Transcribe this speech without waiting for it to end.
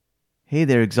Hey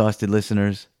there, exhausted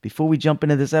listeners. Before we jump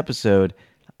into this episode,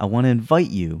 I want to invite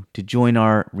you to join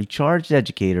our Recharged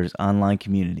Educators online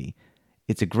community.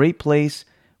 It's a great place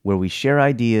where we share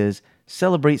ideas,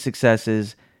 celebrate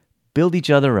successes, build each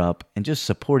other up, and just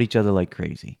support each other like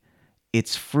crazy.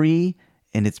 It's free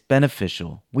and it's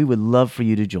beneficial. We would love for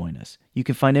you to join us. You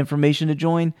can find information to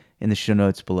join in the show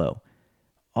notes below.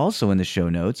 Also in the show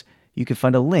notes, you can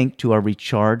find a link to our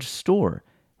Recharge store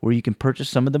where you can purchase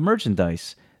some of the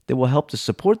merchandise that will help to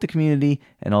support the community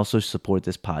and also support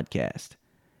this podcast.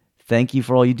 Thank you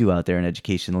for all you do out there in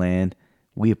education land.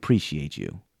 We appreciate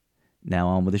you. Now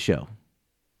on with the show.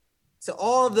 To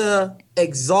all the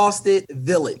exhausted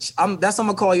village. That's what I'm going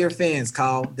to call your fans,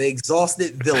 Kyle. The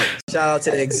exhausted village. Shout out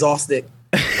to the exhausted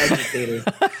educators.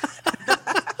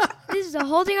 This is a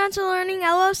Holding On to Learning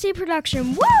LLC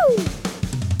production. Woo!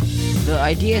 The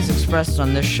ideas expressed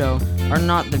on this show are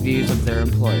not the views of their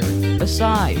employer.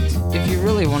 Besides, if you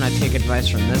really want to take advice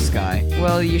from this guy,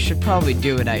 well, you should probably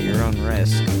do it at your own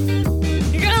risk.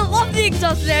 You're gonna love the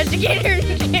Exhausted Educator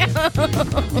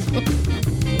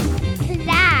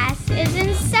Class is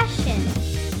in session.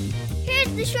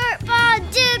 Here's the short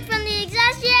bald dude from the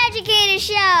Exhausted Educator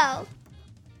Show.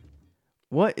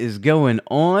 What is going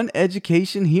on,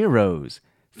 education heroes?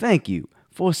 Thank you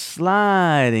for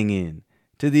sliding in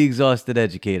to the Exhausted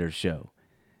Educator Show.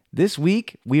 This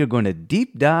week, we are going to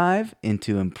deep dive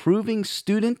into improving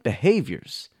student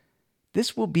behaviors.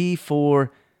 This will be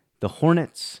for the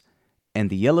Hornets and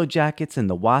the Yellow Jackets and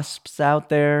the Wasps out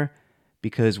there,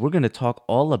 because we're going to talk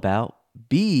all about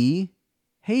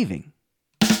behaving.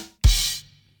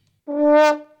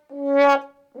 That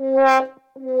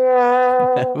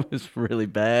was really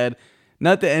bad.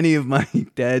 Not that any of my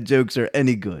dad jokes are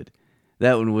any good.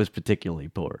 That one was particularly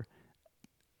poor.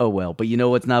 Oh well, but you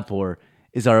know what's not poor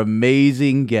is our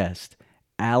amazing guest,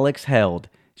 Alex Held.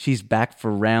 She's back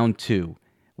for round 2.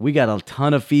 We got a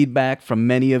ton of feedback from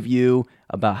many of you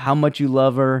about how much you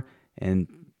love her, and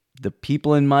the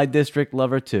people in my district love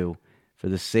her too, for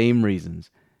the same reasons.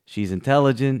 She's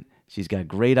intelligent, she's got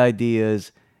great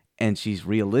ideas, and she's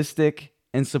realistic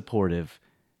and supportive.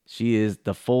 She is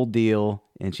the full deal,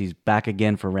 and she's back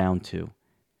again for round 2.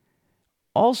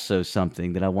 Also,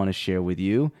 something that I want to share with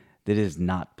you that is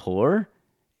not poor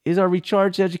is our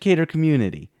Recharged Educator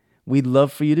community. We'd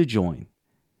love for you to join.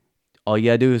 All you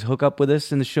gotta do is hook up with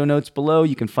us in the show notes below.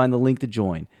 You can find the link to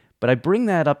join. But I bring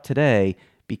that up today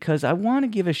because I want to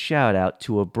give a shout out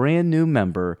to a brand new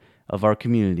member of our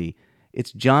community.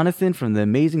 It's Jonathan from the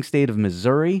amazing state of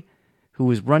Missouri, who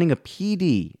is running a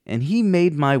PD, and he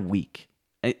made my week.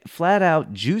 It flat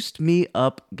out juiced me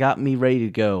up, got me ready to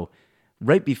go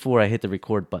right before I hit the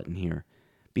record button here,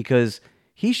 because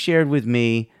he shared with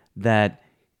me that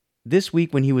this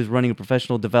week when he was running a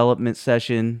professional development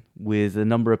session with a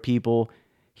number of people,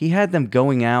 he had them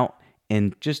going out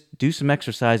and just do some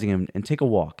exercising and take a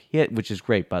walk, which is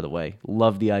great, by the way.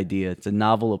 Love the idea. It's a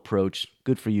novel approach.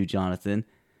 Good for you, Jonathan.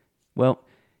 Well,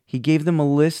 he gave them a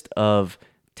list of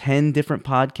 10 different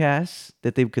podcasts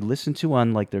that they could listen to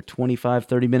on like their 25,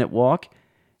 30-minute walk.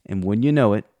 And when you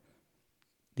know it,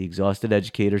 the Exhausted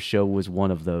Educator Show was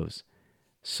one of those.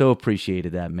 So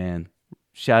appreciated that, man.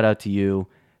 Shout out to you.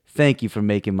 Thank you for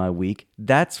making my week.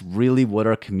 That's really what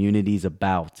our community's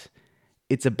about.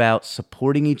 It's about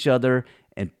supporting each other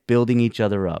and building each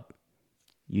other up.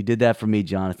 You did that for me,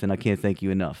 Jonathan. I can't thank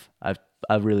you enough. I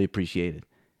really appreciate it.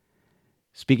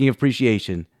 Speaking of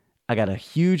appreciation, I got a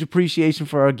huge appreciation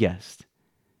for our guest.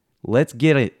 Let's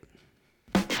get it.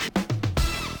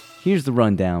 Here's the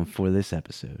rundown for this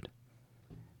episode.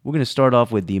 We're going to start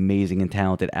off with the amazing and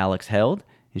talented Alex Held,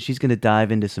 and she's going to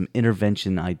dive into some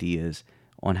intervention ideas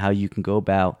on how you can go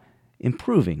about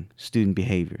improving student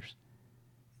behaviors.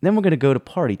 Then we're going to go to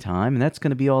party time, and that's going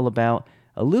to be all about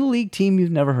a little league team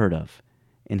you've never heard of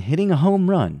and hitting a home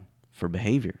run for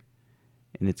behavior.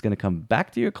 And it's going to come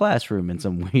back to your classroom in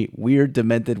some weird,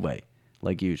 demented way,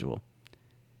 like usual.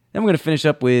 Then we're going to finish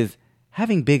up with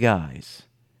having big eyes,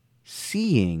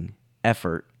 seeing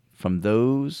effort from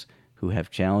those who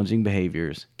have challenging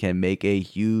behaviors can make a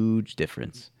huge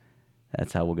difference.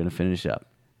 That's how we're going to finish up.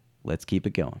 Let's keep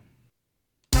it going.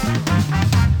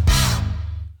 I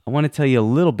want to tell you a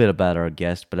little bit about our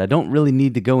guest, but I don't really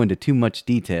need to go into too much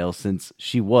detail since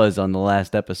she was on the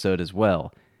last episode as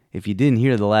well. If you didn't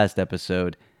hear the last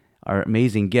episode, our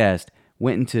amazing guest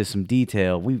went into some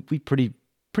detail. We pretty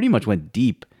much went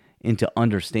deep into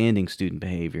understanding student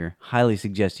behavior. Highly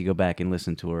suggest you go back and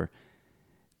listen to her.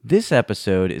 This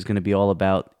episode is going to be all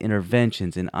about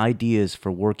interventions and ideas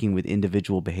for working with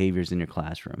individual behaviors in your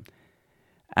classroom.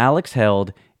 Alex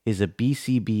Held is a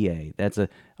BCBA. That's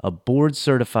a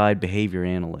board-certified behavior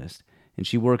analyst. and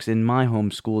she works in my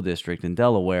home school district in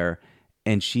Delaware,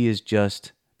 and she is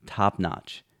just top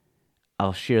notch.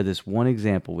 I'll share this one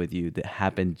example with you that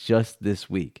happened just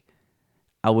this week.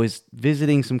 I was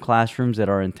visiting some classrooms at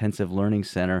our intensive learning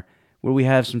center where we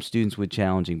have some students with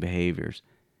challenging behaviors.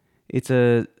 It's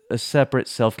a separate,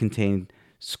 self-contained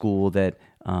school that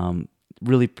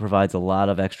really provides a lot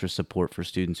of extra support for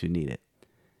students who need it.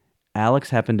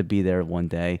 Alex happened to be there one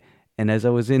day, and as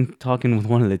I was in talking with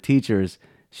one of the teachers,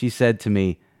 she said to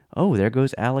me, "Oh, there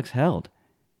goes Alex Held.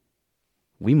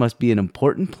 We must be an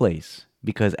important place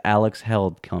because Alex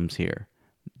Held comes here."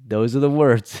 Those are the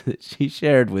words that she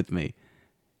shared with me.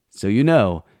 So you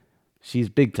know, she's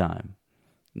big time.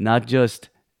 Not just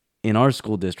in our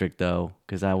school district, though,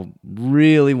 because I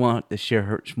really want to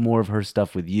share more of her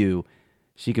stuff with you.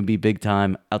 She can be big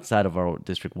time outside of our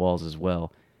district walls as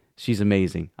well. She's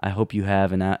amazing. I hope you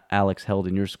have an Alex Held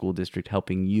in your school district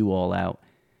helping you all out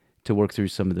to work through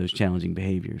some of those challenging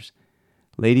behaviors.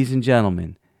 Ladies and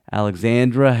gentlemen,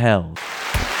 Alexandra Held.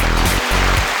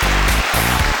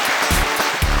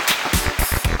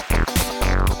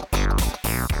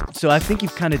 So I think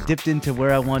you've kind of dipped into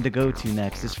where I wanted to go to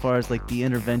next as far as like the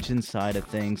intervention side of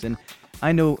things. And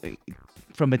I know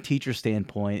from a teacher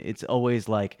standpoint, it's always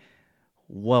like,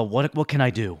 well, what can I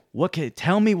do?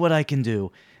 Tell me what I can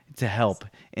do to help.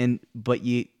 But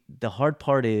the hard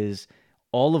part is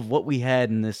all of what we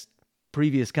had in this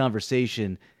previous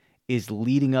conversation is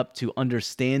leading up to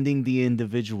understanding the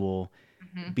individual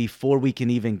before we can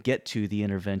even get to the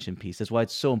intervention piece. That's why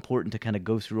it's so important to kind of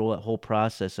go through all that whole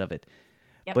process of it.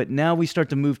 Yep. But now we start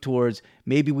to move towards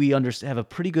maybe we have a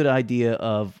pretty good idea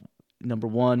of, number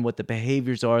one, what the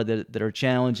behaviors are that are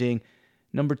challenging.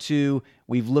 Number two,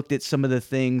 we've looked at some of the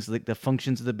things like the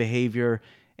functions of the behavior,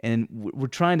 and we're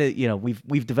trying to,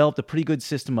 we've developed a pretty good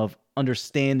system of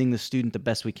understanding the student the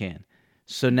best we can.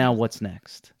 So now what's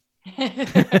next?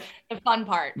 The fun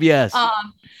part. Yes.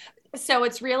 So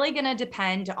it's really going to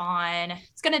depend on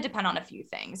a few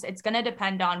things. It's going to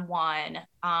depend on one,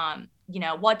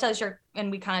 what does and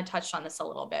we kind of touched on this a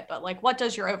little bit, but like, what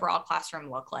does your overall classroom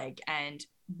look like? And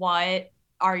what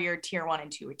are your tier 1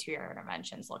 and 2 tier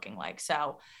interventions looking like?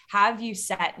 So have you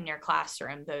set in your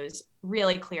classroom those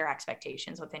really clear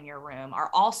expectations within your room?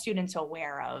 Are all students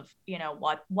aware of,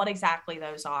 what exactly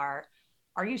those are?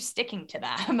 Are you sticking to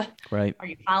them? Right. Are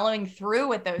you following through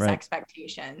with those right.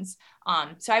 expectations?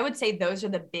 So I would say those are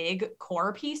the big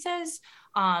core pieces.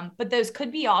 But those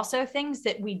could be also things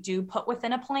that we do put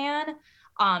within a plan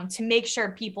to make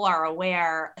sure people are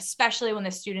aware, especially when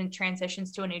the student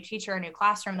transitions to a new teacher, a new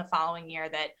classroom the following year,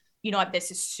 that,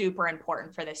 this is super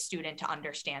important for the student to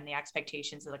understand the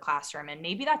expectations of the classroom. And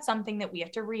maybe that's something that we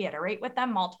have to reiterate with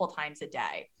them multiple times a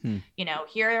day.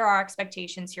 Here are our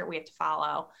expectations, here we have to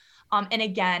follow. And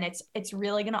again, it's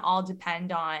really going to all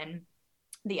depend on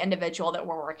the individual that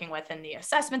we're working with and the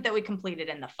assessment that we completed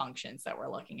and the functions that we're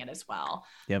looking at as well.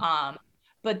 Yep.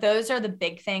 But those are the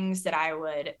big things that I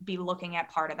would be looking at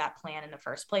part of that plan in the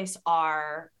first place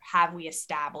have we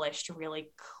established really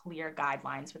clear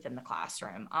guidelines within the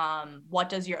classroom? What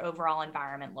does your overall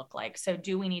environment look like? So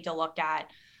do we need to look at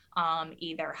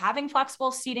either having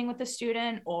flexible seating with the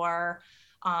student, or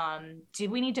do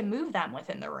we need to move them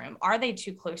within the room? Are they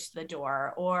too close to the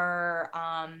door? Or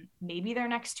maybe they're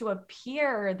next to a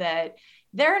peer that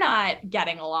they're not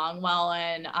getting along well,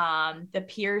 and the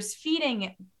peer's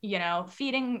feeding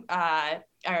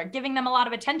or giving them a lot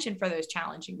of attention for those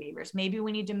challenging behaviors. Maybe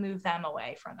we need to move them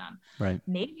away from them. Right.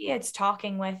 Maybe it's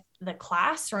talking with the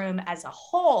classroom as a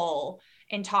whole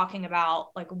and talking about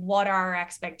like, what are our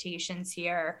expectations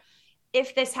here?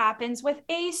 If this happens with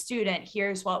a student,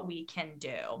 here's what we can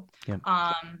do. Yep.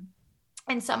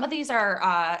 And some of these are,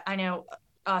 I know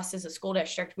us as a school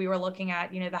district, we were looking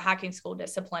at, the hacking school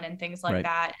discipline and things like right.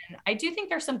 that. And I do think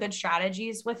there's some good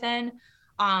strategies within.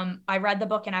 I read the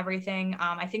book and everything.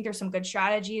 I think there's some good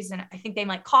strategies, and I think they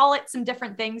might call it some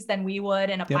different things than we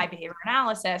would in applied behavior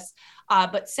analysis,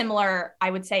 but similar, I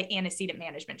would say, antecedent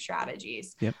management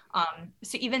strategies. Yep.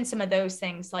 So even some of those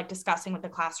things, like discussing with the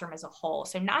classroom as a whole.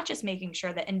 So not just making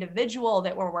sure the individual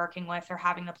that we're working with or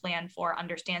having the plan for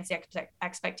understands the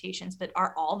expectations, but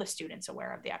are all the students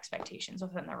aware of the expectations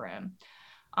within the room?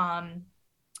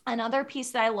 Another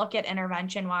piece that I look at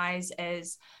intervention wise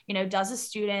is, does a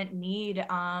student need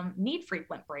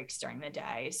frequent breaks during the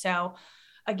day? So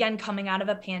again, coming out of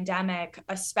a pandemic,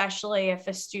 especially if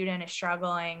a student is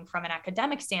struggling from an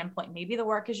academic standpoint, maybe the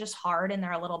work is just hard and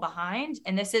they're a little behind.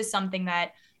 And this is something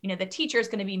that, the teacher is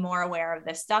going to be more aware of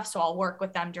this stuff. So I'll work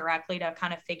with them directly to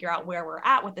kind of figure out where we're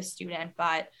at with the student.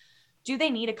 But do they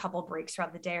need a couple breaks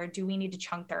throughout the day, or do we need to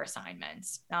chunk their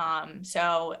assignments?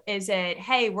 So is it,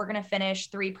 hey, we're going to finish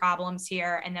 3 problems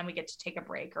here and then we get to take a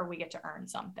break, or we get to earn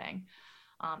something?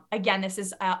 Again, this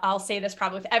is, I'll say this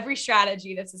probably with every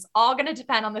strategy, this is all going to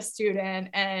depend on the student,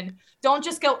 and don't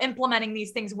just go implementing these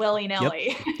things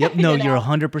willy-nilly. Yep. No, you're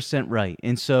 100% right.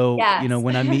 And so, Yes. you know,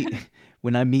 when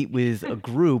I meet with a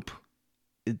group,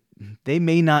 they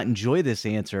may not enjoy this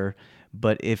answer,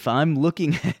 but if I'm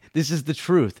looking, this is the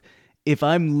truth. If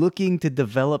I'm looking to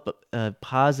develop a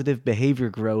positive behavior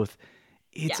growth,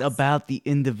 it's Yes. about the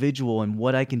individual and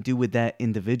what I can do with that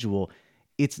individual.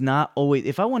 It's not always,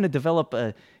 if I want to develop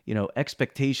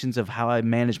expectations of how I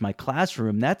manage my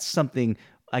classroom, that's something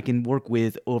I can work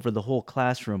with over the whole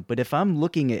classroom. But if I'm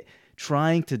looking at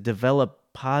trying to develop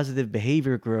positive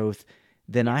behavior growth,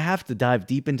 then I have to dive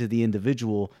deep into the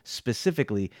individual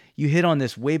specifically. You hit on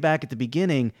this way back at the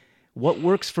beginning. What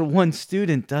works for one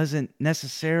student doesn't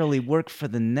necessarily work for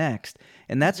the next.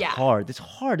 And that's hard. It's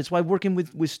hard. It's why working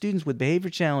with students with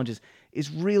behavior challenges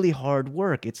is really hard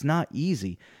work. It's not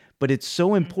easy, but it's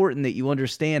so important that you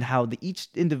understand how each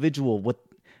individual,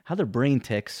 how their brain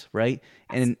ticks, right?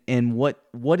 And what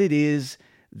it is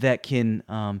that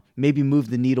can maybe move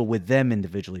the needle with them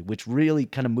individually, which really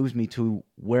kind of moves me to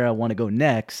where I want to go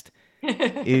next,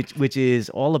 which is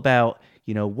all about,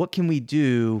 what can we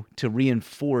do to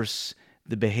reinforce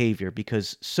the behavior?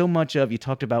 Because so much of, you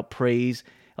talked about praise,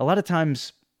 a lot of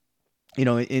times,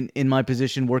 in my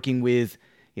position working with,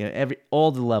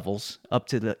 all the levels up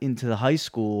to into the high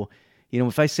school,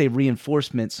 if I say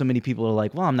reinforcement, so many people are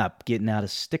like, well, I'm not getting out a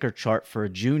sticker chart for a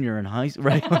junior in high school,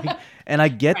 right? And I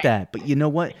get that. But you know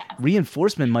what?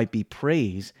 Reinforcement might be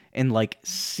praise and like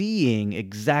seeing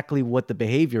exactly what the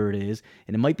behavior it is.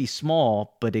 And it might be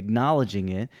small, but acknowledging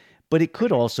it. But it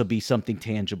could also be something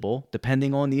tangible,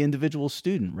 depending on the individual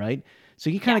student, right? So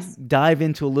you kind of dive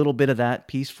into a little bit of that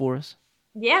piece for us.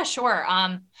 Yeah, sure.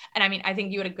 And I mean, I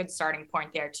think you had a good starting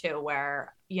point there too,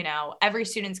 where, every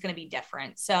student's going to be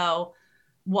different. So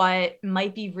what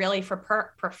might be really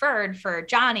preferred for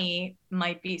Johnny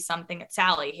might be something that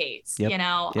Sally hates,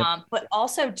 but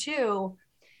also too,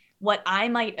 what I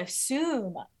might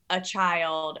assume a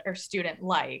child or student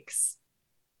likes,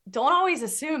 don't always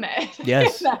assume it.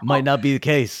 Yes, might not be the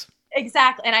case.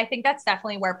 Exactly. And I think that's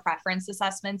definitely where preference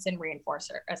assessments and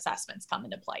reinforcer assessments come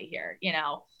into play here,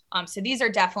 So these are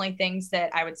definitely things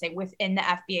that I would say within the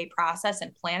FBA process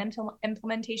and plan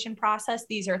implementation process,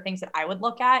 these are things that I would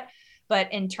look at.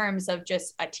 But in terms of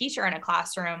just a teacher in a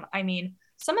classroom, I mean,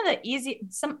 one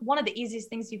of the easiest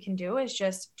things you can do is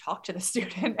just talk to the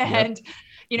student and,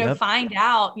 find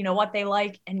out, what they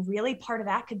like. And really part of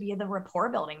that could be the rapport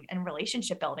building and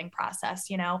relationship building process.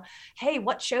 Hey,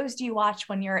 what shows do you watch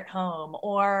when you're at home?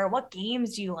 Or what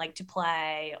games do you like to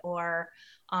play? Or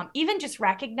even just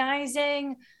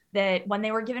recognizing that when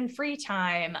they were given free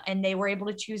time and they were able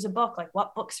to choose a book, like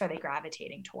what books are they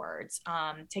gravitating towards,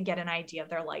 to get an idea of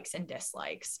their likes and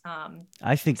dislikes.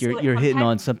 I think you're hitting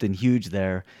on something huge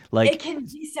there. Like, it can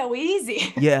be so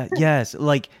easy. Yes.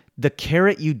 Like the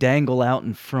carrot you dangle out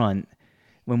in front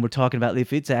when we're talking about,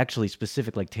 if it's actually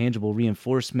specific, like tangible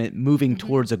reinforcement, moving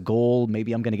towards a goal,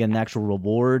 maybe I'm going to get an actual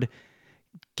reward,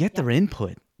 get their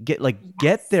input,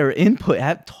 get their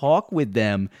input, talk with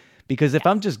them. Because if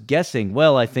I'm just guessing,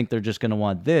 well, I think they're just going to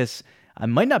want this, I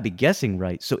might not be guessing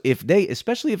right. So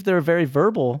especially if they're a very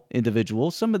verbal individual,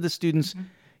 some of the students,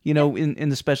 in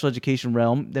the special education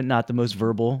realm, they're not the most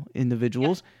verbal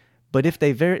individuals. But if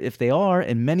they are,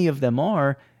 and many of them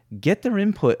are, get their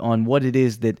input on what it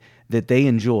is that they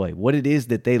enjoy, what it is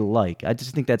that they like. I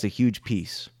just think that's a huge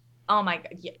piece. Oh my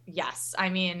God. Yes. I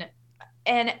mean,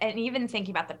 and even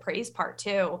thinking about the praise part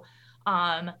too,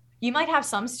 you might have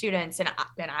some students, and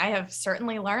I have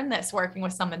certainly learned this working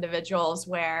with some individuals,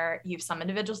 where you have some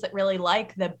individuals that really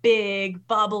like the big,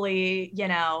 bubbly,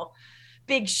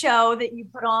 big show that you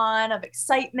put on of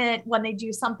excitement when they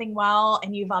do something well.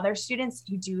 And you have other students,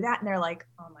 you do that and they're like,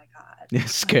 oh my God. Yeah,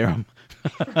 scare them.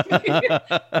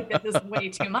 This is way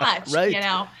too much, right.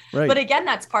 Right. But again,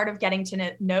 that's part of getting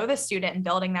to know the student and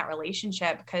building that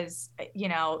relationship, because,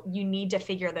 you need to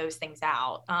figure those things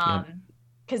out.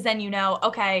 Because then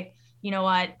okay, you know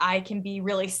what, I can be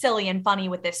really silly and funny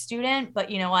with this student,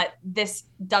 but you know what, this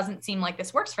doesn't seem like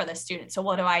this works for this student. So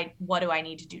what do I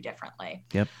need to do differently?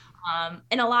 Yep.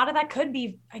 And a lot of that could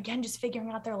be, again, just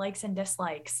figuring out their likes and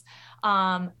dislikes.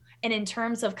 And in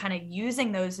terms of kind of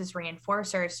using those as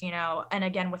reinforcers, and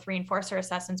again, with reinforcer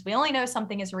assessments, we only know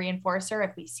something is a reinforcer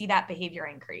if we see that behavior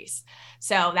increase.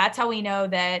 So that's how we know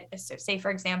that. So say, for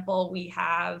example, we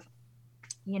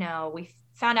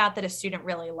found out that a student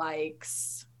really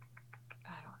likes,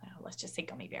 let's just say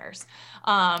gummy bears.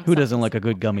 Who doesn't like a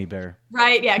good gummy bear?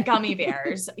 Right. Yeah. Gummy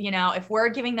bears. If we're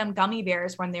giving them gummy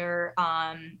bears when they're,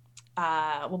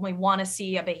 when we want to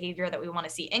see a behavior that we want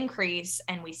to see increase,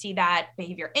 and we see that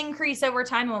behavior increase over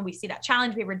time, and when we see that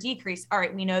challenge behavior decrease, all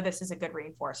right, we know this is a good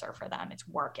reinforcer for them. It's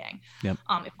working. Yep.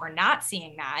 If we're not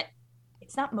seeing that,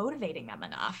 it's not motivating them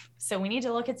enough. So we need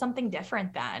to look at something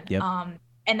different then. Yep.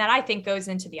 And that, I think, goes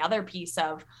into the other piece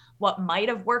of what might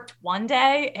have worked one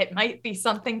day. It might be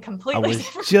something completely I was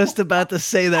different. just about to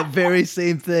say that very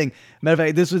same thing. Matter of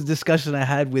fact, this was a discussion I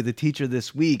had with a teacher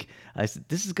this week. I said,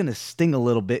 this is going to sting a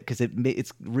little bit because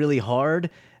it's really hard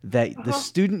that the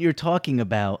student you're talking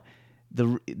about,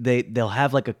 they'll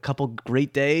have like a couple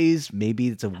great days. Maybe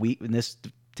it's a week. In this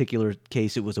particular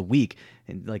case, it was a week,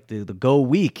 and like the go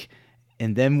week.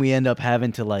 And then we end up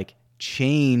having to like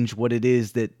change what it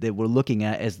is that we're looking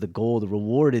at as the goal, the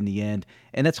reward in the end.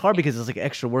 And that's hard because it's like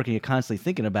extra work and you're constantly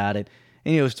thinking about it.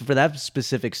 And, for that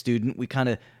specific student, we kind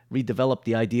of redeveloped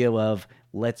the idea of,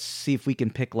 let's see if we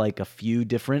can pick like a few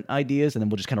different ideas and then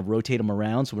we'll just kind of rotate them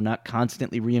around so we're not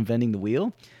constantly reinventing the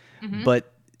wheel. Mm-hmm.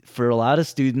 But for a lot of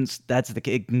students,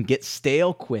 it can get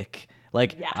stale quick.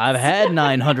 Like, yes. I've had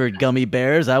 900 gummy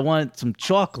bears. I want some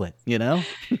chocolate, Yeah,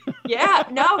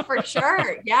 no, for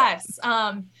sure. Yes.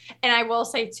 And I will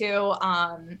say too,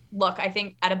 look, I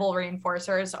think edible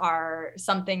reinforcers are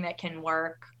something that can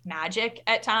work magic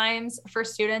at times for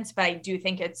students, but I do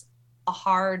think it's a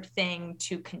hard thing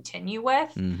to continue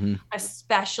with, mm-hmm.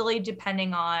 especially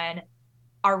depending on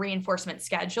our reinforcement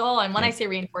schedule. And when I say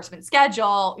reinforcement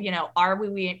schedule, are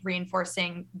we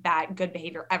reinforcing that good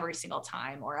behavior every single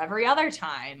time or every other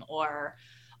time? Or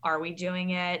are we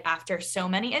doing it after so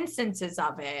many instances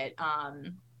of it?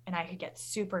 And I could get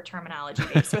super terminology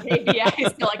based with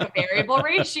ABA, so like a variable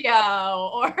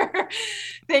ratio or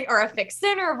a fixed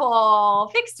interval,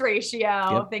 fixed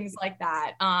ratio, things like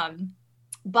that.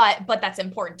 But that's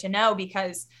important to know,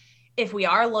 because if we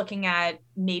are looking at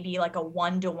maybe like a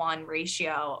 1-to-1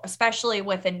 ratio, especially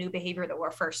with a new behavior that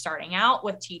we're first starting out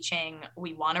with teaching,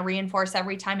 we want to reinforce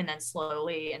every time and then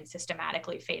slowly and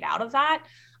systematically fade out of that.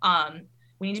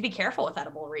 We need to be careful with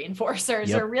edible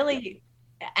reinforcers or really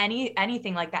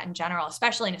anything like that in general,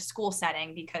 especially in a school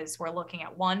setting, because we're looking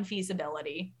at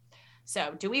feasibility.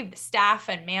 So do we have the staff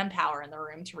and manpower in the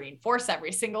room to reinforce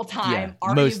every single time? Yeah,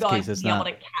 are you going to be able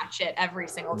to catch it every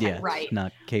single time? Yeah, right.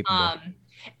 Not capable.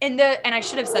 And I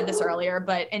should have said this earlier,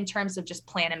 but in terms of just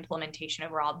plan implementation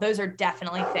overall, those are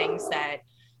definitely things that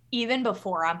even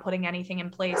before I'm putting anything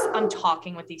in place, I'm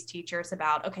talking with these teachers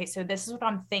about, okay, so this is what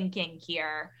I'm thinking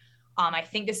here. I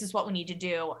think this is what we need to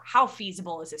do. How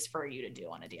feasible is this for you to do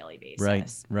on a daily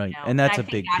basis? Right. And that's a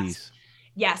big piece.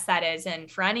 Yes, that is. And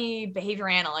for any behavior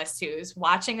analyst who's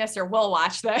watching this or will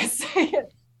watch this,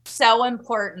 so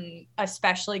important,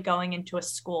 especially going into a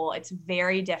school. It's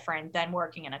very different than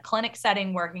working in a clinic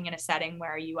setting, working in a setting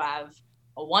where you have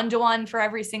a 1-to-1 for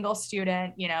every single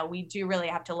student. We do really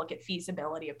have to look at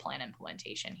feasibility of plan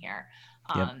implementation here.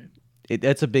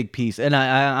 That's a big piece. And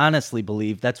I honestly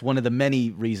believe that's one of the many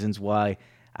reasons why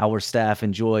our staff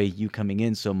enjoy you coming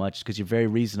in so much, because you're very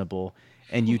reasonable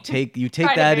and you take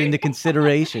that into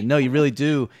consideration. No, you really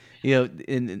do.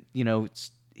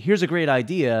 Here's a great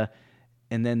idea.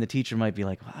 And then the teacher might be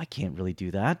like, well, I can't really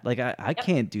do that. Like, I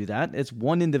can't do that. It's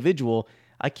one individual.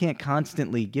 I can't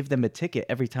constantly give them a ticket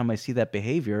every time I see that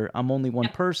behavior. I'm only one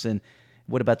person.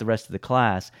 What about the rest of the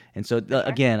class? And so,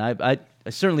 again, I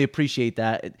certainly appreciate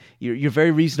that. You're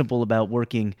very reasonable about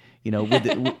working,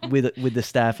 with the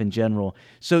staff in general.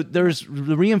 So there's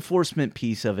the reinforcement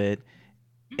piece of it,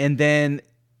 and then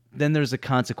there's a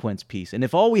consequence piece. And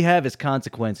if all we have is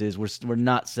consequences, we're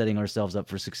not setting ourselves up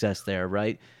for success there,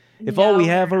 right? If all we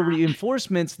have are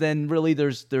reinforcements, then really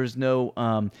there's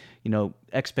no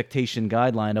expectation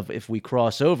guideline of if we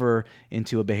cross over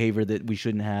into a behavior that we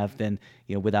shouldn't have, then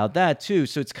without that too.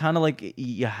 So it's kind of like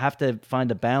you have to find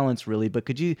a balance really. But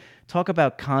could you talk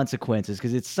about consequences,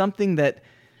 because it's something that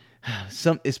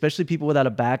especially people without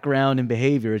a background in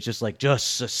behavior, it's just like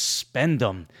just suspend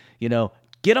them,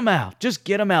 get them out, just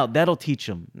get them out. That'll teach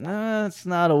them. That's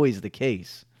not always the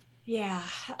case. Yeah.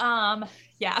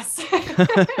 Yes.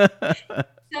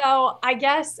 So I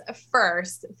guess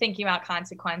first, thinking about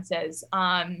consequences,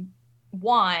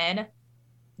 one,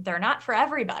 they're not for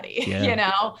everybody,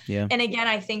 Yeah. And again,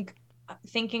 I think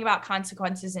thinking about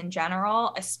consequences in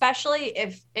general, especially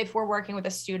if we're working with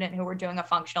a student who we're doing a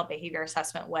functional behavior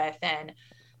assessment with and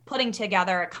putting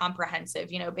together a comprehensive,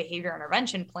 behavior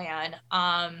intervention plan,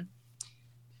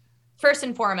 first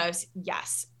and foremost,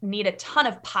 yes, need a ton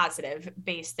of positive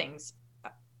based things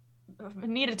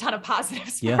need a ton of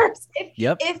positives Yeah. first.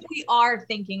 Yep. If we are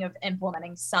thinking of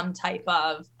implementing some type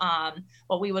of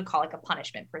what we would call like a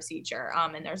punishment procedure,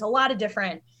 and there's a lot of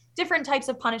different types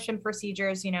of punishment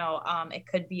procedures. It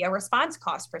could be a response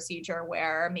cost procedure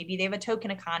where maybe they have a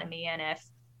token economy, and if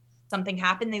something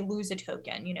happened, they lose a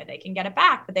token, they can get it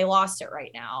back, but they lost it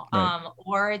right now. Right.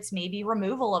 Or it's maybe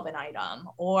removal of an item,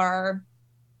 or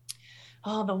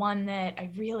the one that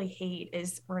I really hate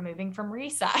is removing from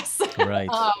recess. Right.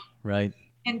 Right.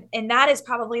 And that is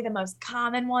probably the most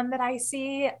common one that I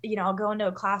see. I'll go into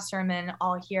a classroom and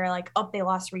I'll hear like, oh, they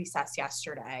lost recess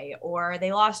yesterday, or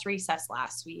they lost recess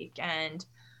last week. And,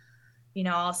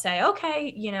 I'll say,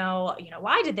 okay,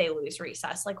 why did they lose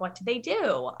recess? Like, what did they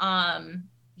do?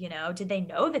 Did they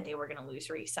know that they were going to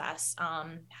lose recess?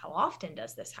 How often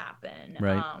does this happen?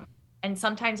 Right. And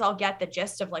sometimes I'll get the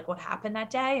gist of like what happened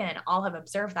that day, and I'll have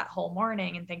observed that whole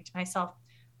morning and think to myself,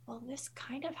 well, this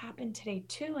kind of happened today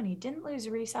too, and he didn't lose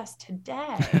recess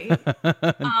today.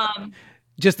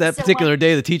 Just that particular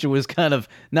day, the teacher was kind of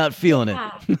not feeling it.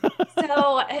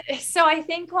 So I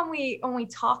think when we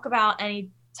talk about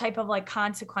any type of like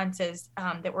consequences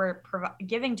that we're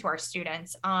giving to our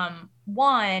students,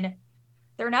 one,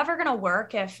 they're never going to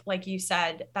work if, like you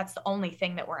said, that's the only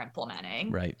thing that we're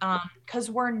implementing. Right. Because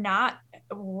we're not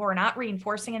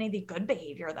reinforcing any of the good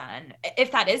behavior then, if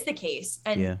that is the case.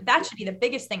 And that should be the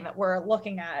biggest thing that we're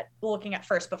looking at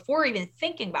first before even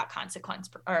thinking about consequence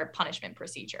or punishment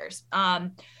procedures.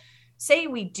 Say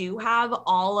we do have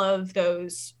all of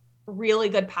those really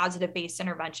good positive based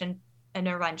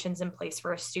interventions in place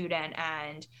for a student,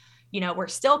 and we're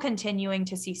still continuing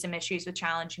to see some issues with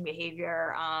challenging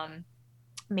behavior.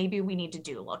 Maybe we need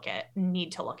to look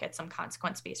at some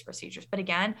consequence-based procedures. But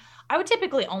again, I would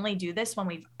typically only do this when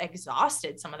we've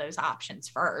exhausted some of those options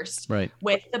first. Right.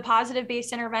 With the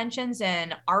positive-based interventions,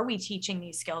 and are we teaching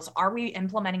these skills? Are we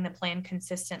implementing the plan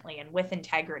consistently and with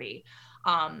integrity?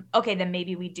 Okay, then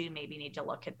maybe we need to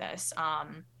look at this.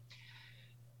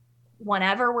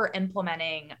 Whenever we're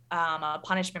implementing a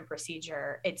punishment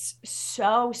procedure, it's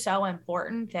so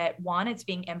important that one, it's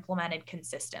being implemented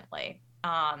consistently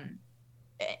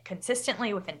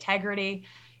with integrity.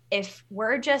 If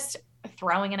we're just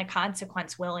throwing in a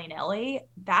consequence willy-nilly,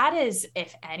 that is,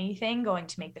 if anything, going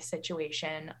to make the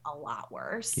situation a lot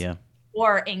worse. Yeah.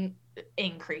 Or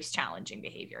increase challenging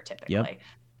behavior typically. Yep.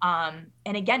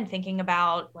 And again, thinking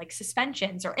about like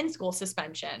suspensions or in-school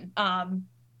suspension. And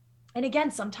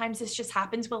again, sometimes this just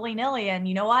happens willy-nilly, and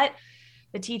you know what?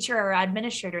 The teacher or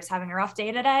administrator is having a rough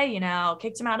day today,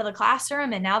 kicked them out of the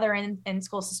classroom, and now they're in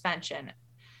school suspension.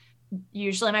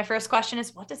 Usually my first question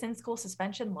is, what does in-school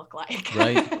suspension look like?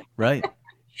 Right.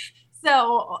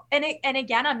 So, and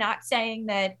again, I'm not saying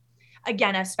that,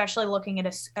 again, especially looking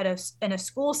at in a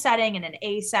school setting and an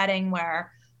A setting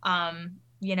where,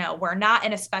 we're not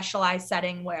in a specialized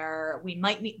setting where we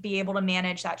might be able to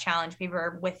manage that challenge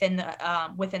behavior within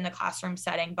the classroom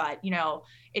setting. But,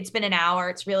 it's been an hour.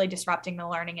 It's really disrupting the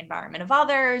learning environment of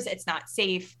others. It's not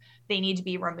safe. They need to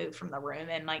be removed from the room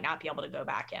and might not be able to go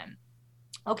back in.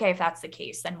 Okay, if that's the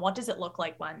case, then what does it look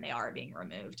like when they are being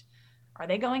removed? Are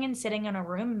they going and sitting in a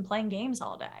room and playing games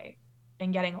all day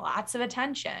and getting lots of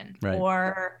attention? Right.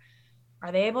 Or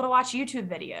are they able to watch YouTube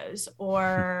videos?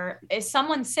 Or is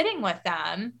someone sitting with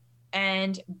them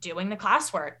and doing the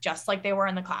classwork just like they were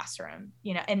in the classroom?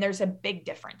 And there's a big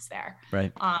difference there.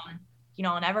 Right.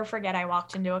 I'll never forget, I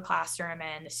walked into a classroom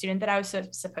and the student that I was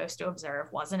supposed to observe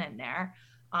wasn't in there.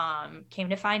 Came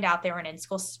to find out they were in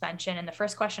in-school suspension. And the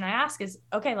first question I ask is,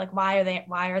 okay, like, why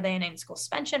are they in in-school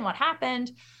suspension? What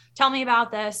happened? Tell me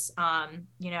about this.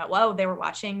 They were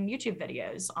watching YouTube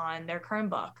videos on their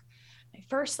Chromebook. My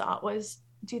first thought was,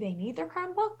 do they need their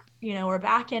Chromebook? We're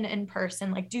back in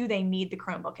person. Like, do they need the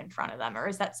Chromebook in front of them? Or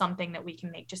is that something that we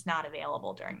can make just not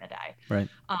available during the day? Right.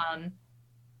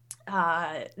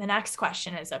 The next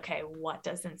question is, okay, what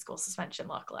does in-school suspension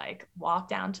look like? Walk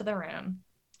down to the room.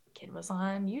 Kid was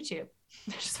on YouTube.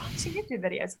 They're just watching YouTube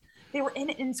videos. They were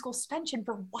in school suspension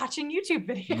for watching YouTube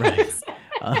videos.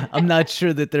 Right. I'm not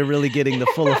sure that they're really getting the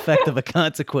full effect of a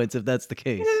consequence if that's the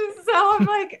case. So I'm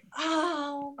like,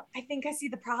 oh, I think I see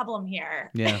the problem here.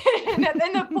 Yeah. And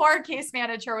then the poor case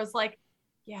manager was like,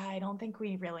 yeah, I don't think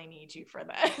we really need you for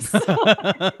this.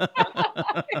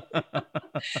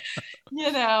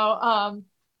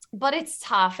 But it's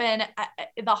tough. And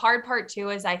the hard part too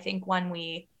is, I think when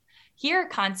we hear a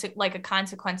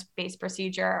consequence-based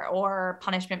procedure or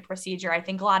punishment procedure, I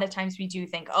think a lot of times we do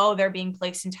think, oh, they're being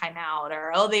placed in timeout,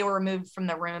 or, oh, they were removed from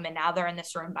the room and now they're in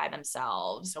this room by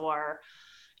themselves, or,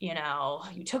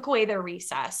 you took away their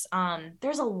recess.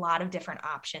 There's a lot of different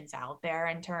options out there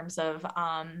in terms of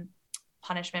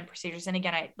punishment procedures. And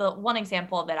again, the one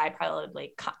example that I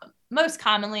probably most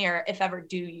commonly, or if ever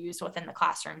do use within the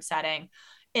classroom setting,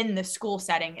 in the school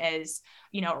setting is,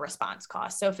 a response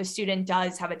cost. So if a student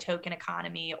does have a token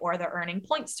economy, or they're earning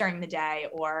points during the day,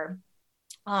 or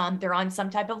they're on some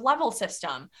type of level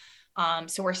system.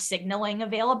 So we're signaling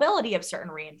availability of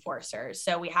certain reinforcers.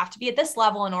 So we have to be at this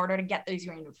level in order to get those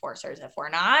reinforcers. If we're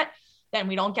not, then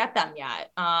we don't get them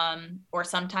yet. Or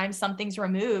sometimes something's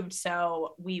removed.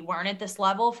 So we weren't at this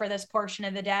level for this portion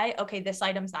of the day. Okay, this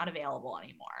item's not available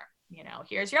anymore.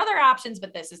 Here's your other options,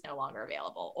 but this is no longer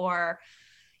available. Or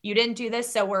you didn't do this,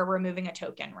 so we're removing a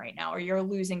token right now, or you're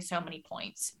losing so many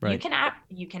points. Right.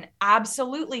 You can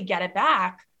absolutely get it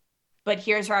back, but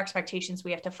here's our expectations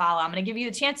we have to follow. I'm going to give you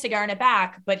the chance to earn it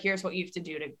back, but here's what you have to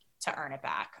do to earn it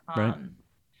back. Right.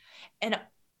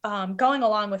 And going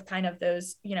along with kind of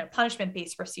those,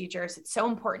 punishment-based procedures, it's so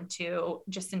important to,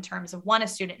 just in terms of when a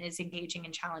student is engaging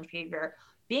in challenge behavior,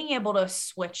 being able to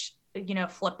switch,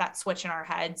 flip that switch in our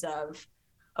heads of,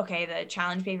 okay, the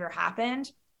challenge behavior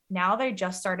happened. Now they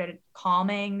just started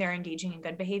calming, they're engaging in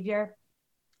good behavior.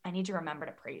 I need to remember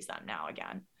to praise them now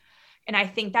again. And I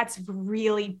think that's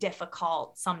really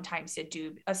difficult sometimes to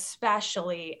do,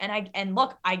 especially, and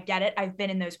look, I get it. I've been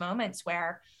in those moments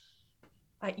where,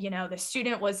 the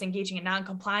student was engaging in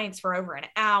non-compliance for over an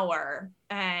hour,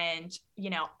 and,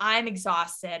 I'm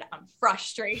exhausted, I'm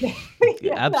frustrated.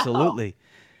 Absolutely.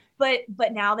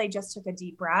 But now they just took a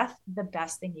deep breath. The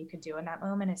best thing you could do in that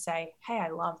moment is say, hey, I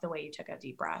love the way you took a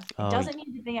deep breath. It doesn't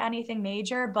need to be anything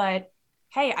major, but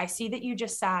hey, I see that you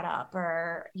just sat up,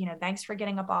 or, thanks for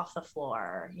getting up off the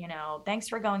floor, thanks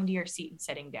for going to your seat and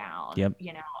sitting down,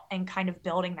 and kind of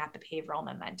building that behavioral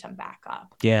momentum back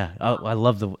up. Yeah. I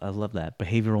love that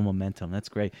behavioral momentum. That's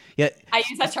great. Yeah. I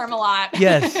use that term a lot.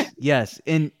 Yes.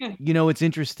 And it's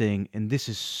interesting, and this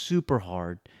is super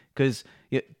hard because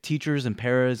teachers and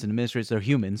paras and administrators, they're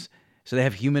humans. So they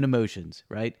have human emotions,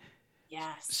 right?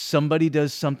 Yes. Somebody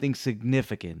does something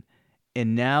significant,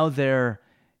 and now they're,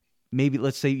 maybe,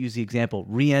 let's say, use the example,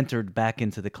 re-entered back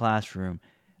into the classroom.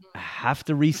 I have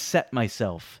to reset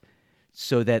myself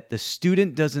so that the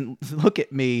student doesn't look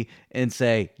at me and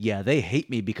say, yeah, they hate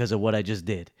me because of what I just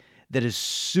did. That is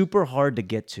super hard to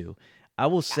get to. I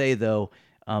will say, though,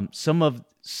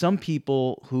 some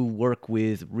people who work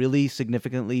with really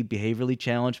significantly behaviorally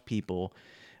challenged people,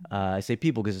 I say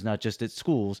people because it's not just at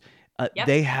schools,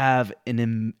 they have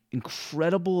an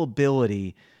incredible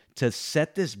ability to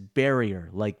set this barrier,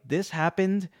 like this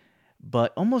happened,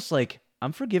 but almost like,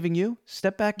 I'm forgiving you,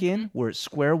 step back in, we're at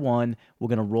square one, we're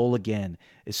going to roll again.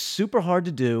 It's super hard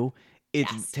to do. It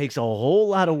takes a whole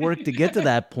lot of work to get to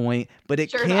that point, but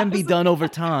it can be done over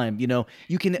time. You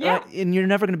can, and you're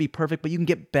never going to be perfect, but you can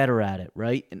get better at it,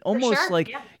 right? And almost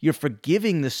you're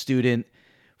forgiving the student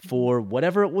for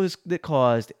whatever it was that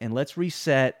caused, and let's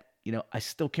reset. I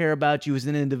still care about you as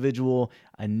an individual.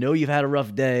 I know you've had a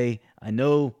rough day. I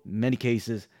know in many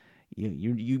cases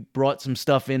you brought some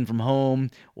stuff in from home,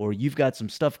 or you've got some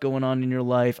stuff going on in your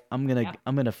life. I'm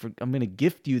gonna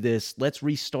gift you this. Let's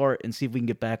restart and see if we can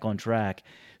get back on track.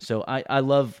 So I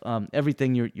love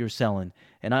everything you're selling,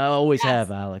 and I always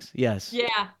have, Alex. Yes.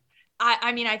 Yeah.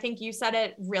 I think you said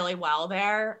it really well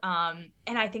there. And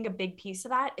I think a big piece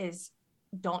of that is,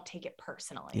 don't take it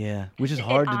personally. Yeah, which is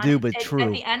hard to do, but true.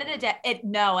 At the end of the day,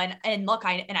 and look,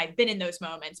 I've been in those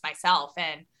moments myself,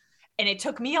 and it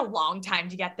took me a long time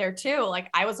to get there too. Like,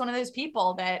 I was one of those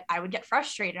people that I would get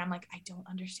frustrated. I'm like, I don't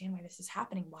understand why this is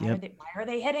happening. Why are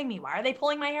they hitting me? Why are they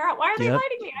pulling my hair out? Why are they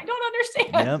biting me? I don't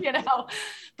understand.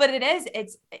 But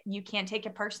you can't take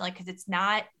it personally, because it's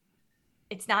not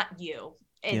you.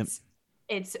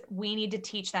 We need to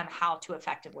teach them how to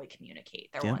effectively communicate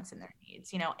their wants and their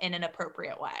needs, in an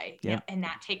appropriate way. And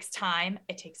that takes time.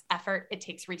 It takes effort. It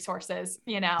takes resources,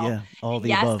 all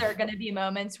the above. There are going to be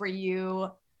moments where you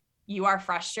are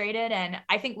frustrated. And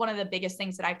I think one of the biggest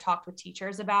things that I've talked with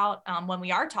teachers about when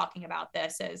we are talking about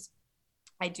this is,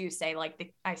 I do say,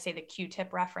 I say the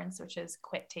Q-tip reference, which is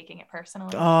quit taking it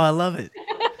personally. Oh, I love it.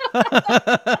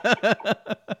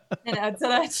 So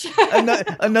that's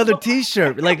another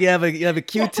T-shirt. Like you have a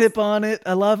Q-tip on it.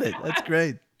 I love it. That's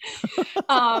great.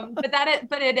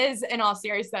 But it is, in all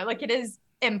seriousness, like, it is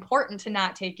important to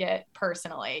not take it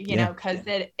personally, because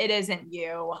it isn't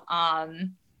you.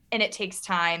 And it takes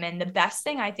time. And the best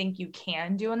thing I think you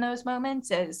can do in those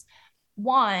moments is,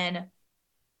 one,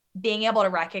 being able to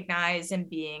recognize and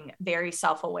being very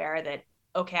self-aware that,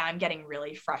 okay, I'm getting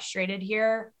really frustrated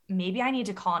here. Maybe I need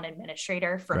to call an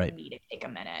administrator for me to take a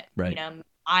minute. Right.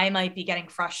 I might be getting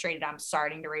frustrated. I'm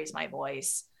starting to raise my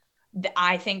voice.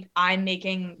 I think I'm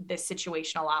making this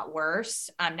situation a lot worse.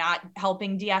 I'm not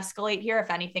helping de-escalate here. If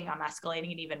anything, I'm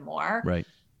escalating it even more. Right.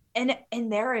 And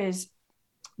there is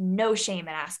no shame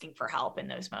in asking for help in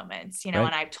those moments, you know, Right.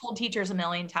 and I've told teachers a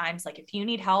million times, like, if you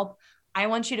need help, I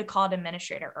want you to call an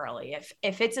administrator early.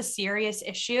 If it's a serious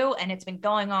issue and it's been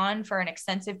going on for an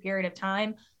extensive period of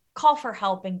time, call for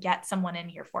help and get someone in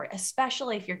here for it,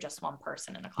 especially if you're just one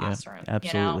person in a classroom.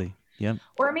 Absolutely. You know? Yep.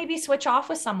 Or maybe switch off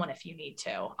with someone if you need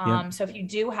to. So if you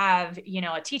do have, you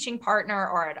know, a teaching partner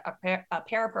or a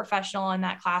paraprofessional in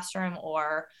that classroom,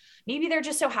 or maybe there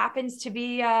just so happens to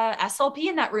be a SLP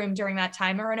in that room during that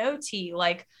time, or an OT,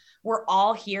 like, we're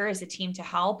all here as a team to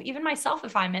help. Even myself,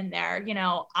 if I'm in there, you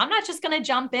know, I'm not just going to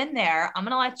jump in there. I'm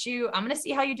going to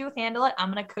see how you handle it.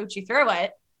 I'm going to coach you through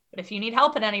it. But if you need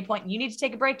help at any point, you need to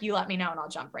take a break, you let me know and I'll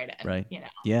jump right in. Right. You know?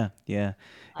 Yeah.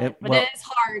 But it is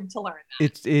hard to learn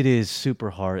that. It is super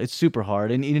hard. It's super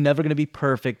hard, and you're never going to be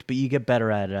perfect, but you get better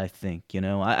at it, I think. You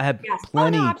know, I had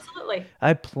absolutely. I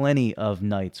had plenty of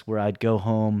nights where I'd go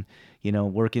home,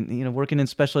 working in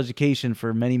special education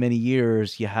for many, many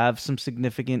years. You have some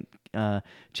significant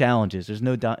challenges. There's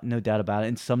no doubt about it.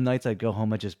 And some nights I'd go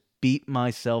home, I just beat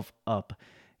myself up.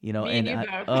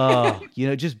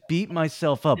 Just beat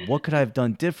myself up. What could I have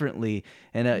done differently?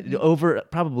 And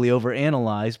probably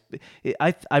overanalyze.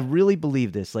 I really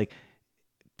believe this. Like,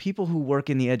 people who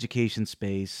work in the education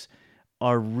space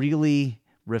are really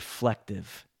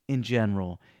reflective in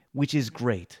general, which is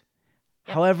great.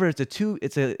 Yep. However,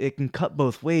 it can cut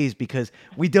both ways, because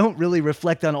we don't really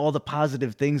reflect on all the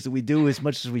positive things that we do as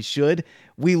much as we should.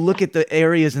 We look at the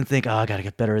areas and think, I got to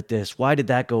get better at this. Why did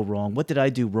that go wrong? What did I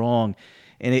do wrong?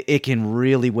 And it can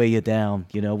really weigh you down,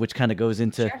 which kind of goes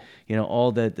into,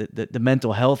 all the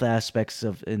mental health aspects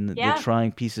of the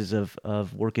trying pieces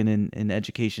of working in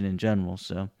education in general.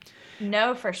 So.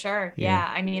 No, for sure. Yeah.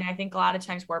 I mean, I think a lot of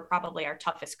times we're probably our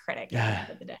toughest critic at the end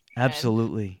of the day.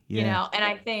 Absolutely. Yeah. And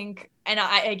I think,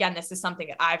 again, this is something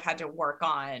that I've had to work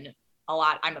on a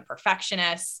lot. I'm a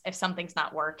perfectionist. If something's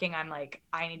not working, I'm like,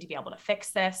 I need to be able to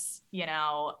fix this,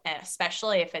 and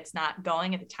especially if it's not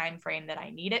going at the time frame that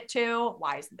I need it to.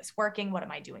 Why isn't this working? What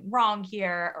am I doing wrong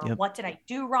here? Or what did I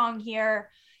do wrong here?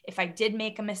 If I did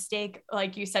make a mistake,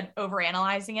 like you said,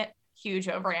 overanalyzing it, huge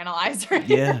overanalyzer.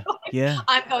 Yeah.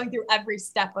 I'm going through every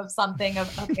step of something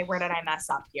of, okay, where did I mess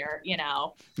up here?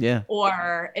 Yeah.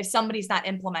 Or if somebody's not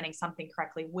implementing something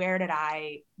correctly, where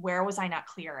was I not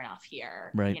clear enough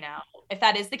here? Right. If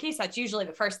that is the case, that's usually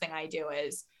the first thing I do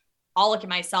is I'll look at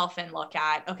myself and look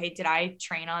at, okay, did I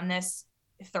train on this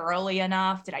thoroughly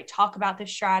enough? Did I talk about this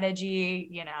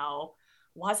strategy?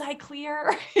 Was I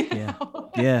clear?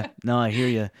 Yeah. No, I hear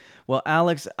you. Well,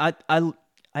 Alex,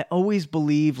 I always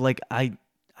believe, like, I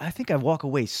think I walk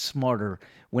away smarter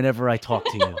whenever I talk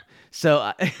to you.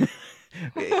 So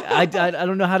I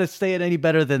don't know how to say it any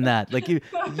better than that. Like,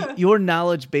 your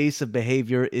knowledge base of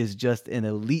behavior is just an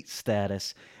elite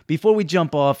status. Before we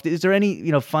jump off, is there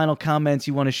any, final comments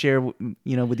you want to share,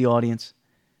 with the audience?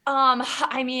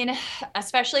 I mean,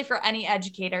 especially for any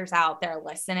educators out there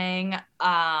listening, and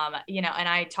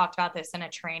I talked about this in a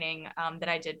training that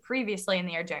I did previously in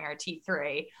the year during our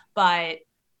T3, but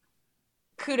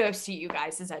kudos to you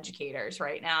guys as educators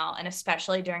right now. And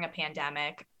especially during a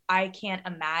pandemic, I can't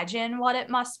imagine what it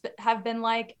must have been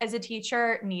like as a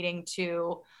teacher, needing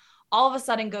to all of a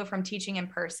sudden go from teaching in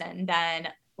person, then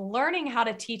learning how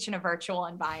to teach in a virtual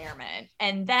environment,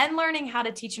 and then learning how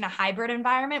to teach in a hybrid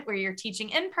environment where you're teaching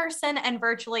in person and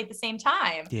virtually at the same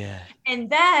time. Yeah. And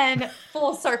then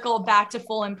full circle back to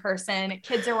full in person.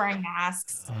 Kids are wearing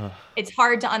masks. It's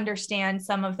hard to understand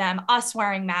some of them, us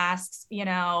wearing masks,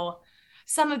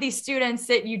 some of these students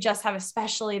that you just have,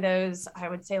 especially those, I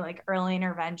would say, like early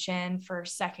intervention for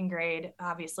second grade,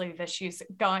 obviously the issues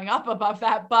going up above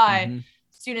that, but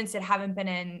students that haven't been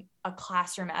in a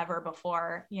classroom ever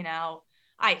before,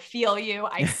 I feel you,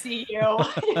 I see you,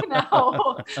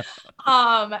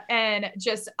 and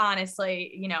just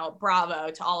honestly, bravo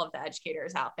to all of the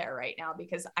educators out there right now,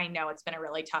 because I know it's been a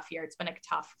really tough year. It's been a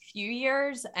tough few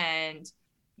years, and,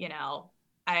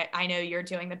 I know you're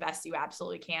doing the best you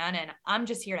absolutely can, and I'm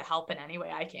just here to help in any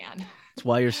way I can. That's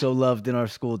why you're so loved in our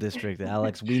school district,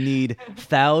 Alex. We need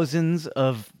thousands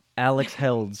of Alex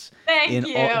Helds in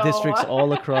all districts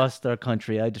all across our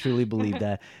country. I truly believe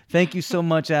that. Thank you so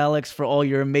much, Alex, for all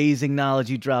your amazing knowledge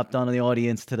you dropped on the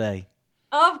audience today.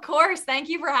 Of course. Thank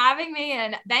you for having me.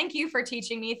 And thank you for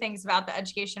teaching me things about the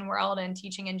education world and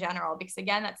teaching in general, because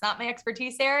again, that's not my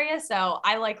expertise area. So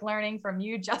I like learning from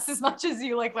you just as much as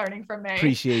you like learning from me.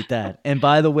 Appreciate that. And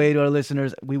by the way, to our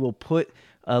listeners, we will put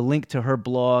a link to her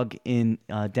blog in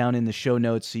down in the show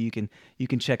notes so you can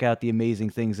check out the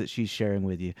amazing things that she's sharing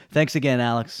with you. Thanks again,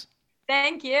 Alex.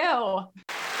 Thank you.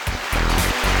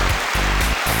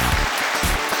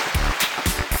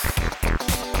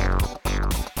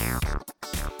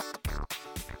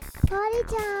 Party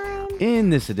time.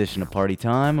 In this edition of Party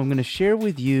Time, I'm going to share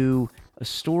with you a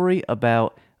story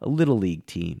about a Little League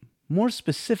team. More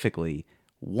specifically,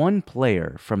 one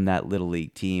player from that Little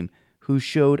League team who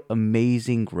showed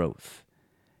amazing growth.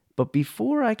 But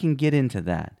before I can get into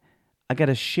that, I got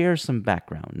to share some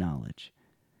background knowledge.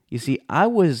 You see, I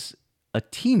was a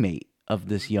teammate of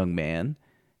this young man,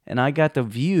 and I got to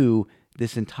view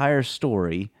this entire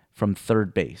story from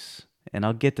third base. And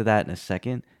I'll get to that in a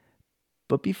second.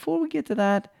 But before we get to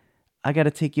that, I got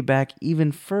to take you back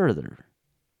even further.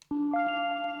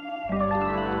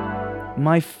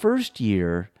 My first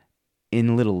year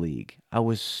in Little League, I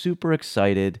was super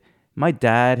excited. My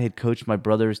dad had coached my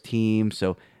brother's team,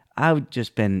 so I've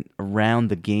just been around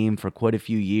the game for quite a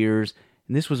few years.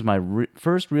 And this was my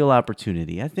first real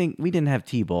opportunity. I think we didn't have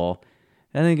T-ball.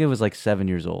 I think it was like 7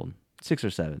 years old, 6 or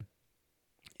 7.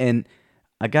 And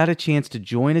I got a chance to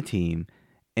join a team.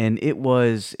 And it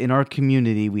was, in our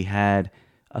community, we had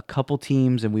a couple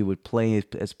teams and we would play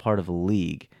as part of a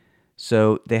league.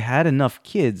 So they had enough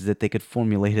kids that they could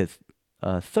formulate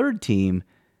a third team,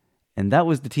 and that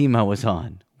was the team I was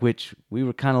on, which we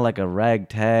were kind of like a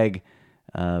ragtag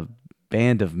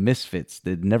band of misfits that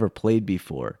had never played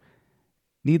before.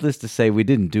 Needless to say, we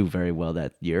didn't do very well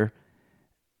that year.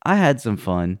 I had some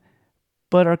fun,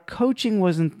 but our coaching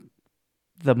wasn't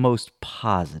the most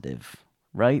positive,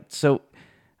 right? So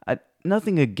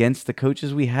nothing against the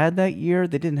coaches we had that year.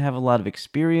 They didn't have a lot of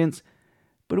experience,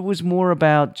 but it was more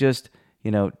about just,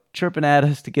 chirping at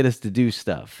us to get us to do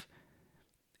stuff.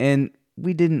 And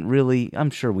we didn't really, I'm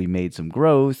sure we made some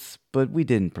growth, but we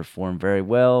didn't perform very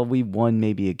well. We won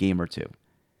maybe a game or two.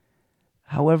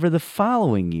 However, the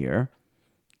following year,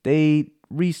 they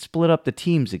re-split up the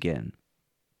teams again.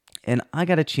 And I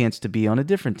got a chance to be on a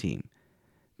different team.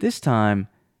 This time,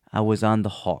 I was on the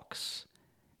Hawks.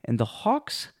 And the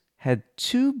Hawks had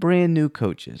 2 brand new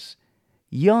coaches,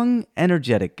 young,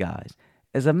 energetic guys.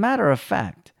 As a matter of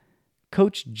fact,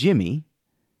 Coach Jimmy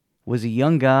was a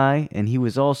young guy, and he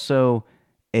was also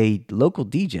a local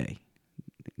DJ.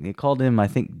 They called him, I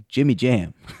think, Jimmy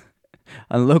Jam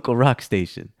on a local rock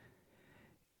station.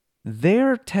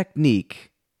 Their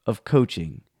technique of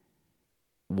coaching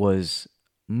was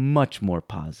much more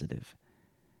positive.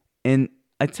 And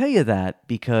I tell you that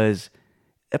because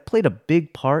it played a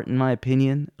big part, in my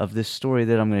opinion, of this story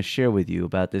that I'm going to share with you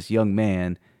about this young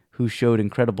man who showed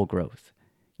incredible growth.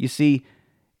 You see,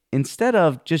 instead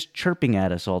of just chirping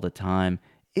at us all the time,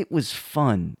 it was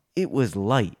fun. It was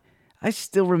light. I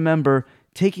still remember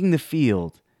taking the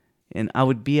field, and I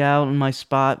would be out in my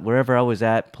spot, wherever I was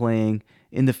at, playing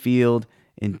in the field,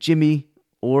 and Jimmy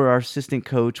or our assistant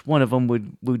coach, one of them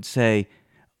would say,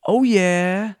 "Oh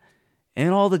yeah,"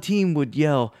 and all the team would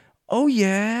yell, "Oh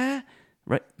yeah."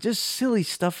 Right? Just silly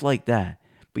stuff like that.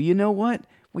 But you know what?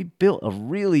 We built a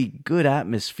really good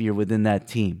atmosphere within that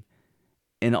team.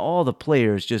 And all the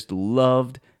players just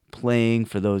loved playing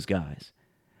for those guys.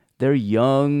 Their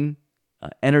young,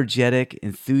 energetic,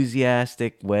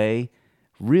 enthusiastic way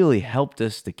really helped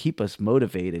us to keep us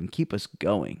motivated and keep us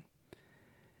going.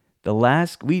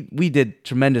 We did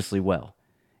tremendously well.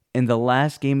 And the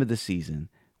last game of the season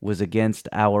was against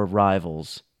our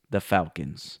rivals, the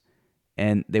Falcons.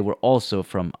 And they were also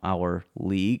from our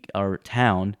league, our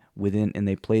town within, and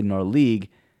they played in our league.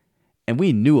 And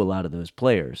we knew a lot of those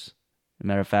players. As a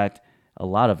matter of fact, a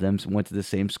lot of them went to the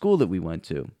same school that we went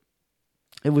to.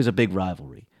 It was a big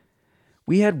rivalry.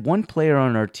 We had one player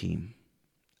on our team.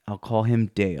 I'll call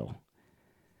him Dale.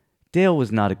 Dale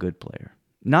was not a good player.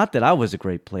 Not that I was a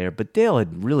great player, but Dale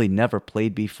had really never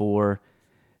played before.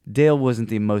 Dale wasn't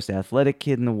the most athletic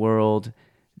kid in the world.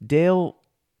 Dale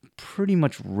pretty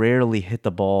much rarely hit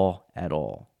the ball at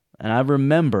all. And I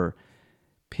remember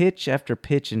pitch after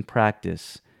pitch in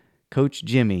practice, Coach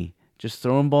Jimmy just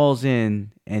throwing balls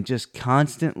in and just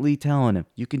constantly telling him,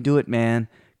 "You can do it, man.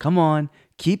 Come on,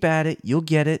 keep at it. You'll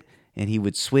get it." And he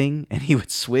would swing, and he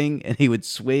would swing, and he would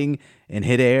swing, and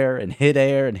hit air, and hit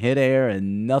air, and hit air,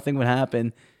 and nothing would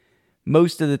happen.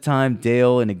 Most of the time,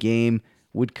 Dale in a game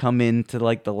would come into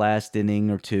like the last inning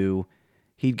or two.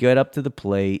 He'd get up to the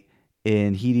plate,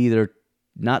 and he'd either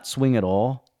not swing at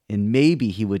all, and maybe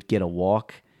he would get a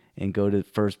walk and go to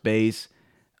first base,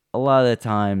 a lot of the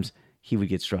times he would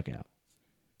get struck out.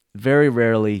 Very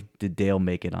rarely did Dale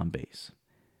make it on base.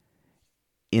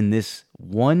 In this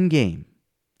one game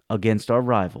against our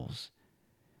rivals,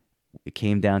 it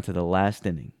came down to the last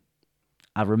inning.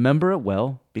 I remember it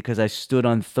well because I stood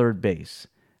on third base.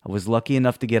 I was lucky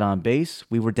enough to get on base.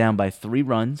 We were down by 3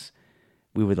 runs.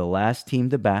 We were the last team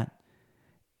to bat.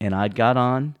 And I got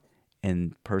on,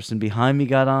 and person behind me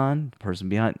got on, person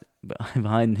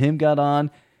behind him got on.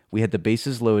 We had the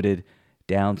bases loaded,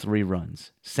 down 3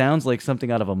 runs. Sounds like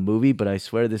something out of a movie, but I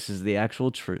swear this is the actual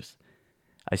truth.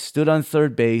 I stood on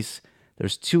third base.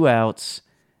 There's 2 outs.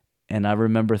 And I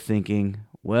remember thinking,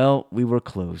 well, we were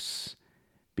close,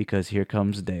 because here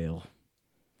comes Dale.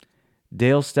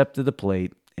 Dale stepped to the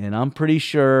plate, and I'm pretty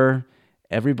sure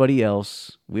everybody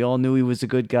else, we all knew he was a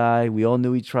good guy. We all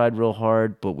knew he tried real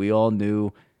hard, but we all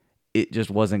knew it just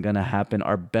wasn't going to happen.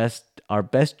 Our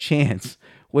best chance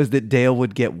was that Dale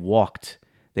would get walked.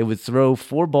 They would throw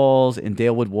 4 balls, and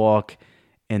Dale would walk,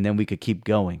 and then we could keep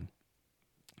going.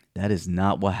 That is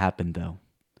not what happened, though.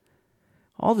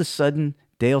 All of a sudden,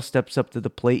 Dale steps up to the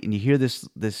plate, and you hear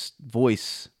this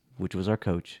voice, which was our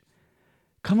coach.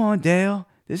 Come on, Dale.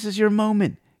 This is your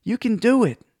moment. You can do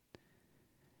it.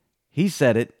 He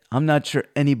said it. I'm not sure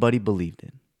anybody believed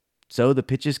it. So the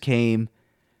pitches came.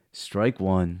 Strike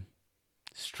 1.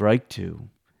 Strike 2.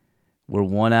 We're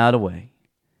 1 out away.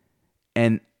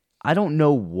 And I don't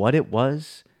know what it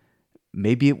was.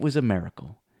 Maybe it was a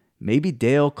miracle. Maybe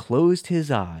Dale closed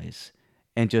his eyes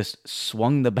and just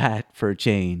swung the bat for a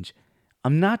change.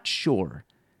 I'm not sure.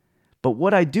 But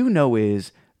what I do know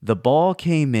is the ball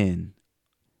came in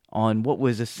on what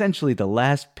was essentially the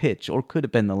last pitch, or could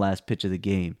have been the last pitch of the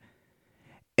game.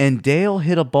 And Dale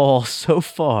hit a ball so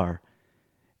far,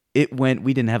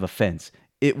 we didn't have a fence.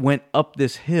 It went up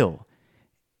this hill,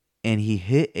 and he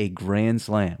hit a grand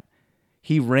slam.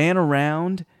 He ran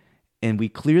around, and we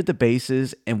cleared the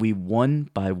bases, and we won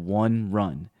by 1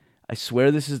 run. I swear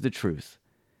this is the truth.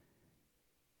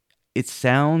 It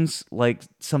sounds like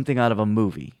something out of a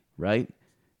movie, right?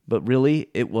 But really,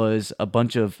 it was a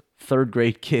bunch of 3rd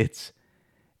grade kids.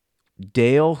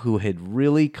 Dale, who had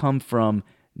really come from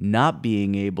not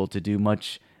being able to do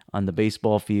much on the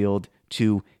baseball field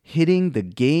to hitting the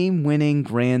game-winning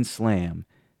grand slam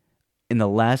in the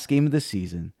last game of the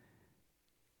season,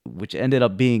 which ended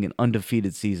up being an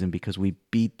undefeated season because we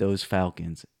beat those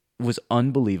Falcons. It was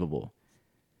unbelievable.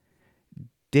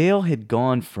 Dale had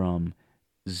gone from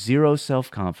 0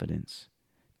 self-confidence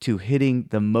to hitting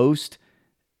the most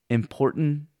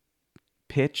important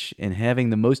pitch and having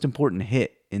the most important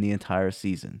hit in the entire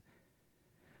season.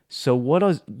 So what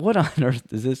on earth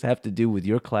does this have to do with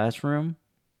your classroom?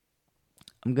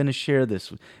 I'm going to share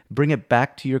this. Bring it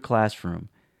back to your classroom.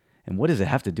 And what does it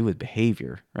have to do with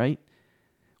behavior, right?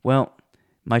 Well,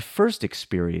 my first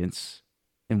experience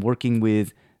in working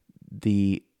with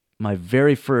my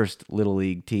very first Little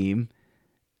League team,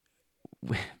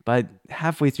 by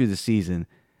halfway through the season,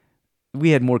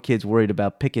 we had more kids worried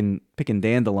about picking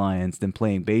dandelions than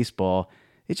playing baseball.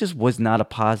 It just was not a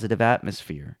positive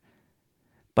atmosphere.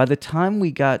 By the time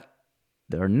we got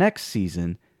our next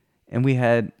season, and we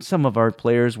had some of our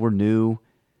players were new,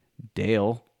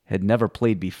 Dale had never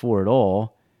played before at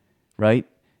all, right?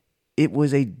 It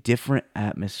was a different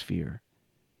atmosphere.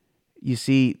 You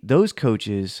see, those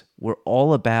coaches were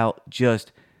all about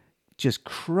just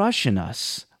crushing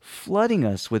us, flooding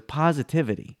us with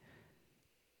positivity.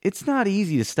 It's not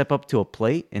easy to step up to a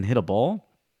plate and hit a ball.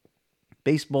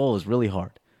 Baseball is really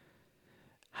hard.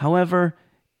 However,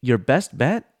 your best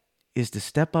bet is to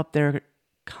step up there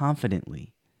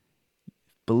confidently,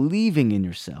 believing in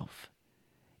yourself.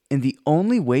 And the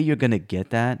only way you're going to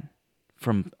get that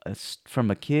from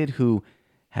a kid who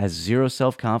has 0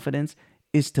 self-confidence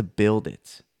is to build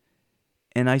it.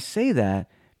 And I say that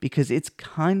because it's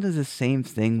kind of the same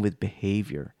thing with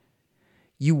behavior.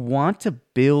 You want to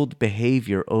build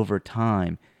behavior over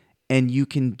time, and you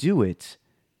can do it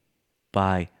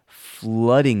by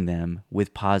flooding them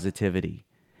with positivity,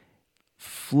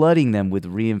 flooding them with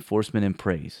reinforcement and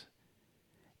praise.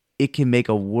 It can make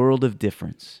a world of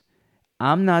difference.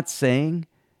 I'm not saying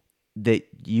that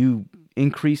you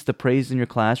increase the praise in your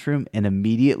classroom and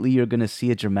immediately you're going to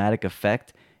see a dramatic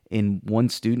effect in one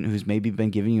student who's maybe been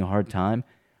giving you a hard time.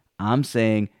 I'm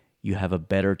saying you have a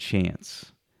better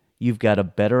chance. You've got a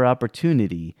better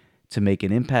opportunity to make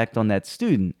an impact on that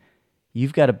student.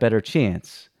 You've got a better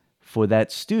chance for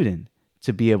that student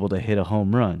to be able to hit a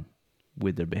home run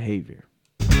with their behavior.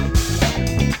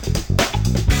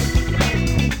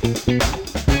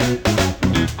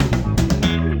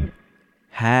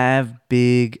 Have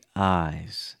big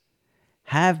eyes.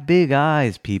 Have big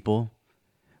eyes, people.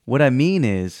 What I mean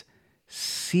is,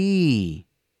 see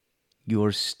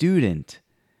your student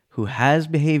who has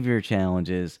behavior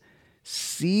challenges,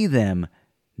 see them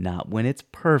not when it's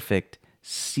perfect,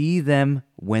 see them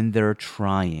when they're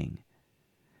trying.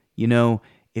 You know,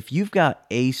 if you've got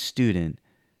a student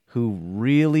who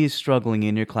really is struggling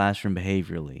in your classroom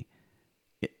behaviorally,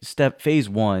 phase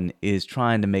 1 is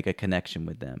trying to make a connection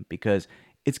with them, because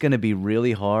it's going to be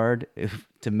really hard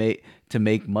to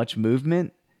make much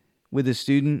movement with a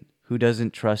student who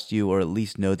doesn't trust you, or at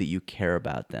least know that you care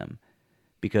about them.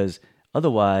 Because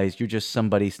otherwise, you're just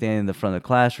somebody standing in the front of the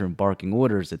classroom barking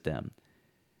orders at them.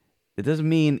 It doesn't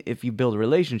mean if you build a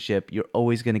relationship, you're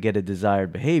always going to get a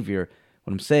desired behavior.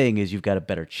 What I'm saying is you've got a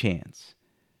better chance.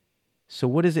 So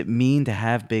what does it mean to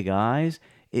have big eyes?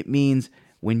 It means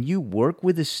when you work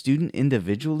with a student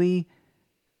individually,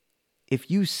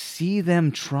 if you see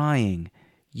them trying,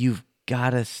 you've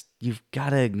got to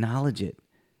acknowledge it.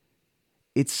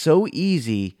 It's so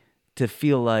easy to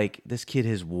feel like this kid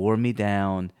has worn me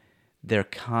down. They're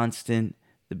constant.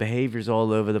 The behavior's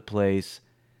all over the place.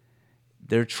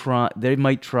 They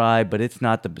might try, but it's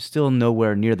not still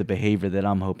nowhere near the behavior that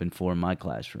I'm hoping for in my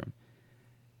classroom.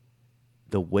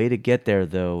 The way to get there,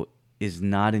 though, is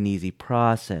not an easy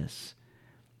process.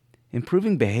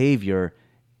 Improving behavior,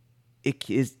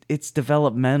 it's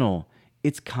developmental.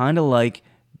 It's kind of like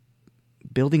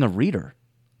building a reader,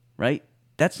 right?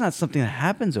 That's not something that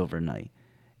happens overnight.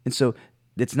 And so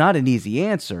it's not an easy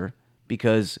answer,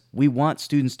 because we want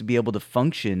students to be able to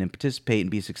function and participate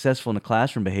and be successful in the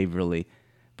classroom behaviorally,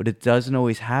 but it doesn't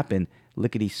always happen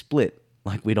lickety-split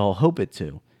like we'd all hope it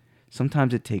to.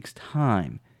 Sometimes it takes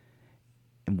time.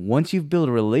 And once you've built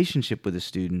a relationship with a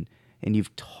student and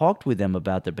you've talked with them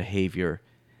about their behavior,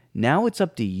 now it's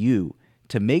up to you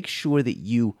to make sure that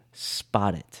you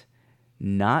spot it.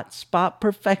 Not spot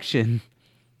perfection,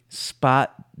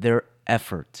 spot their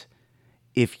effort.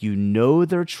 If you know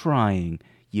they're trying,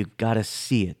 you've got to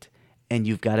see it, and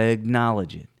you've got to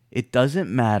acknowledge it. It doesn't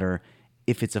matter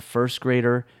if it's a first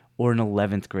grader or an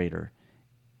 11th grader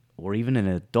or even an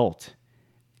adult.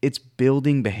 It's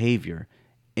building behavior,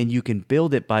 and you can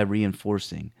build it by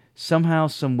reinforcing. Somehow,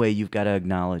 some way, you've got to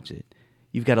acknowledge it.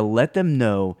 You've got to let them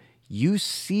know you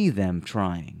see them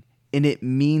trying, and it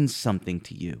means something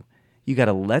to you. You got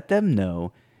to let them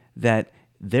know that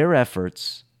their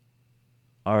efforts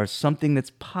are something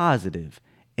that's positive,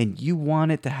 and you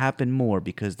want it to happen more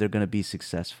because they're going to be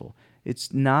successful.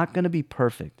 It's not going to be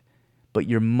perfect, but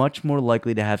you're much more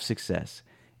likely to have success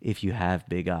if you have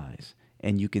big eyes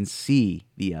and you can see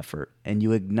the effort and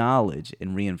you acknowledge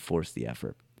and reinforce the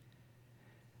effort.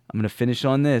 I'm going to finish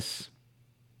on this.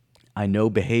 I know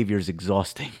behavior is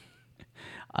exhausting.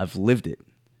 I've lived it.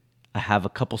 I have a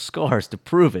couple scars to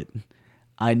prove it.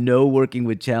 I know working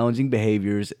with challenging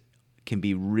behaviors can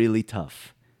be really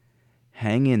tough.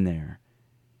 Hang in there.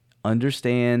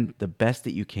 Understand the best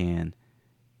that you can.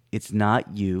 It's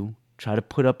not you. Try to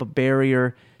put up a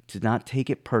barrier to not take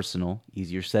it personal.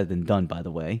 Easier said than done, by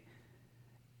the way.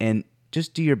 And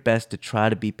just do your best to try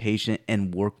to be patient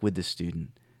and work with the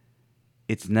student.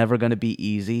 It's never going to be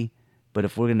easy, but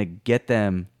if we're going to get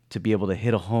them to be able to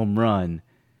hit a home run,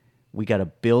 we got to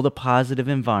build a positive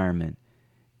environment,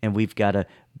 and we've got to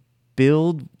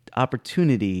build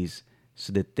opportunities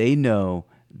so that they know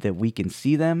that we can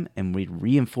see them and we're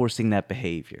reinforcing that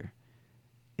behavior.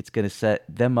 It's going to set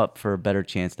them up for a better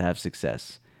chance to have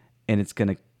success, and it's going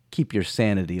to keep your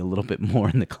sanity a little bit more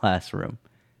in the classroom.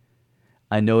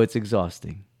 I know it's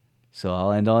exhausting, so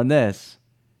I'll end on this.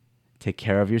 Take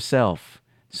care of yourself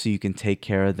so you can take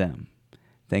care of them.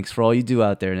 Thanks for all you do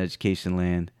out there in education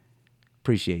land.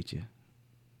 Appreciate you.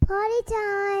 Party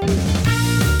time!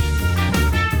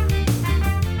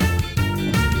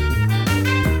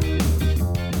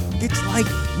 It's like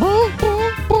boo,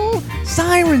 boo, boo.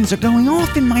 Sirens are going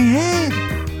off in my head.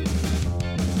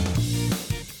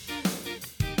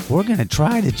 We're gonna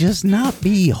try to just not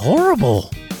be horrible.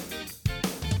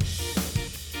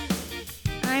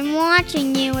 I'm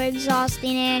watching you,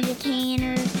 exhausting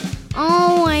educator.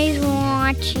 Always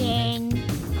watching.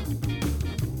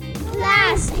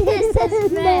 Class is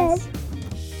dismissed.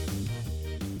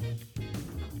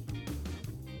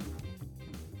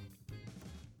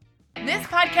 This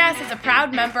podcast is a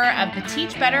proud member of the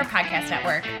Teach Better Podcast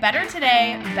Network. Better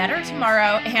today, better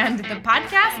tomorrow, and the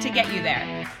podcast to get you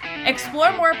there.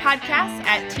 Explore more podcasts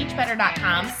at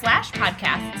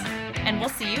teachbetter.com/podcasts, and we'll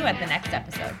see you at the next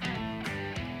episode.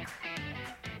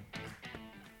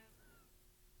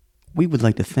 We would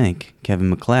like to thank Kevin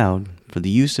MacLeod for the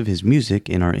use of his music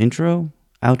in our intro,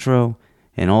 outro,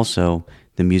 and also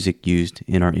the music used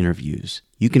in our interviews.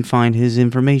 You can find his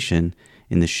information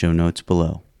in the show notes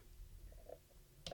below.